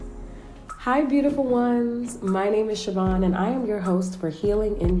Hi, beautiful ones. My name is Siobhan, and I am your host for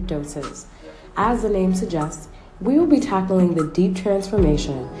Healing in Doses. As the name suggests, we will be tackling the deep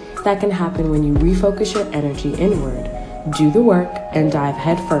transformation that can happen when you refocus your energy inward, do the work, and dive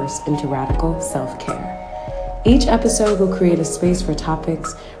headfirst into radical self-care. Each episode will create a space for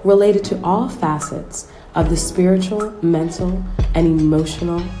topics related to all facets of the spiritual, mental, and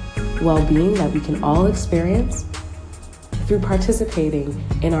emotional well-being that we can all experience through participating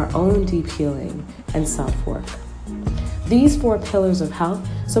in our own deep healing and self-work. These 4 pillars of health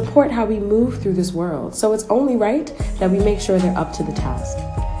support how we move through this world, so it's only right that we make sure they're up to the task.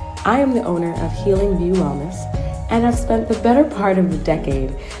 I am the owner of Healing View Wellness, and I've spent the better part of the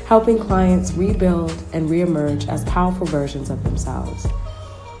decade helping clients rebuild and reemerge as powerful versions of themselves.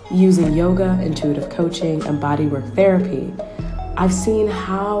 Using yoga, intuitive coaching, and bodywork therapy, I've seen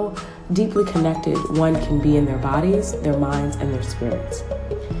how deeply connected one can be in their bodies, their minds, and their spirits.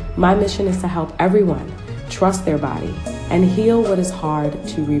 My mission is to help everyone trust their body and heal what is hard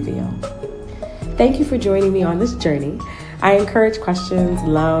to reveal. Thank you for joining me on this journey. I encourage questions,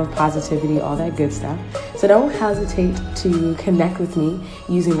 love, positivity, all that good stuff. So don't hesitate to connect with me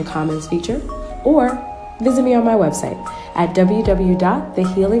using the comments feature or visit me on my website at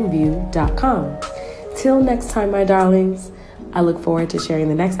www.thehealingview.com. Till next time, my darlings, I look forward to sharing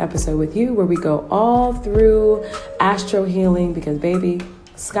the next episode with you where we go all through astro healing because, baby,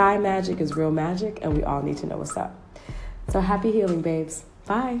 sky magic is real magic and we all need to know what's up. So happy healing, babes.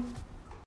 Bye.